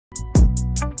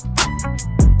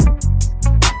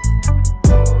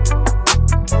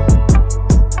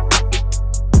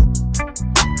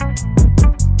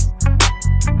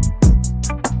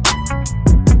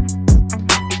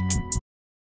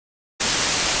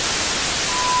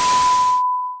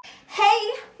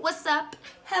up?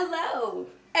 Hello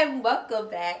and welcome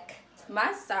back to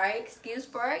my Sorry Excuse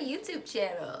for Our YouTube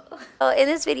channel. So in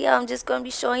this video, I'm just going to be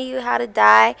showing you how to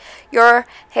dye your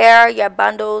hair, your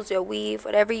bundles, your weave,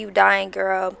 whatever you dyeing,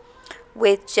 girl,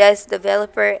 with just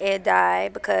developer and dye,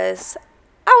 because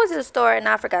I was in the store and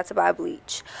I forgot to buy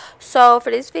bleach. So for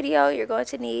this video, you're going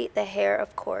to need the hair,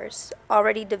 of course,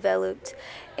 already developed.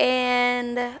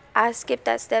 And I skipped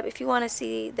that step. If you want to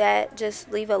see that,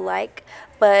 just leave a like.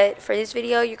 But for this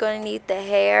video, you're going to need the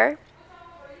hair,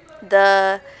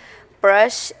 the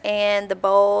brush, and the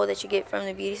bowl that you get from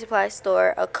the beauty supply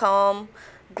store, a comb,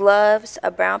 gloves,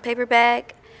 a brown paper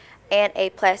bag, and a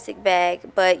plastic bag,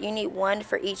 but you need one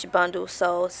for each bundle.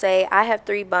 So say I have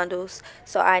 3 bundles,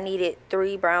 so I needed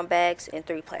 3 brown bags and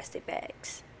 3 plastic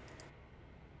bags.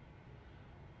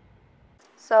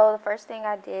 So the first thing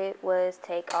I did was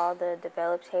take all the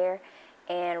developed hair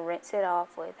and rinse it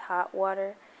off with hot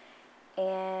water,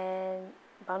 and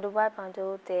bundle by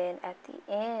bundle. Then at the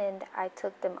end, I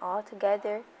took them all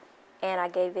together and I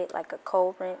gave it like a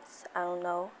cold rinse. I don't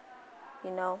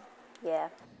know, yeah.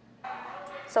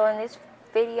 So in this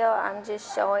video, I'm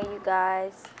just showing you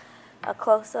guys a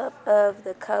close-up of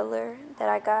the color that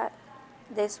I got.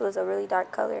 This was a really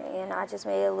dark color and I just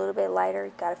made it a little bit lighter.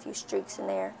 Got a few streaks in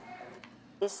there.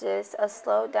 It's just a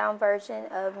slowed down version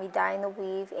of me dyeing the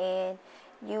weave, and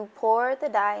you pour the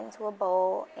dye into a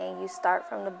bowl and you start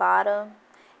from the bottom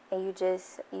and you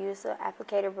just use the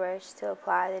applicator brush to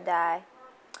apply the dye.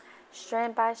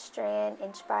 Strand by strand,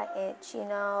 inch by inch,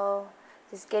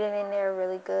 just get it in there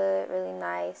really good, really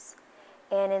nice.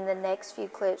 And in the next few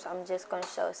clips, I'm just going to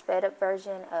show a sped up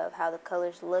version of how the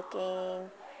color's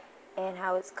looking and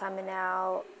how it's coming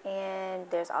out. And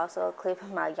there's also a clip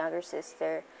of my younger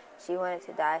sister. She wanted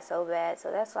to dye so bad,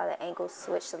 so that's why the angle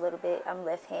switched a little bit. I'm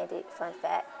left-handed, fun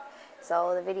fact.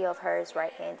 So the video of her is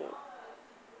right-handed.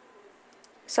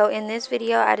 So in this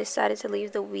video, I decided to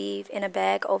leave the weave in a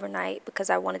bag overnight because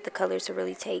I wanted the color to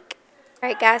really take.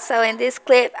 Alright guys, so in this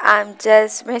clip, I'm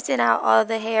just rinsing out all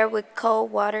the hair with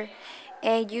cold water.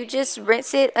 And you just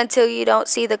rinse it until you don't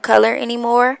see the color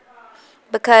anymore.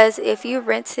 Because if you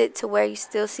rinse it to where you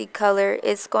still see color,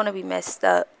 it's going to be messed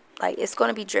up. Like, it's going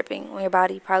to be dripping on your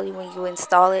body probably when you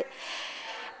install it.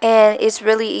 And it's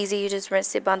really easy. You just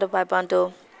rinse it bundle by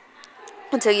bundle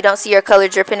until you don't see your color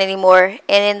dripping anymore.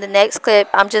 And in the next clip,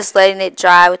 I'm just letting it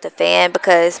dry with the fan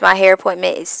because my hair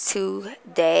appointment is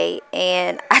today,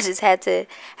 and I just had to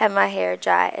have my hair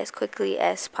dry as quickly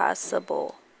as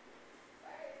possible.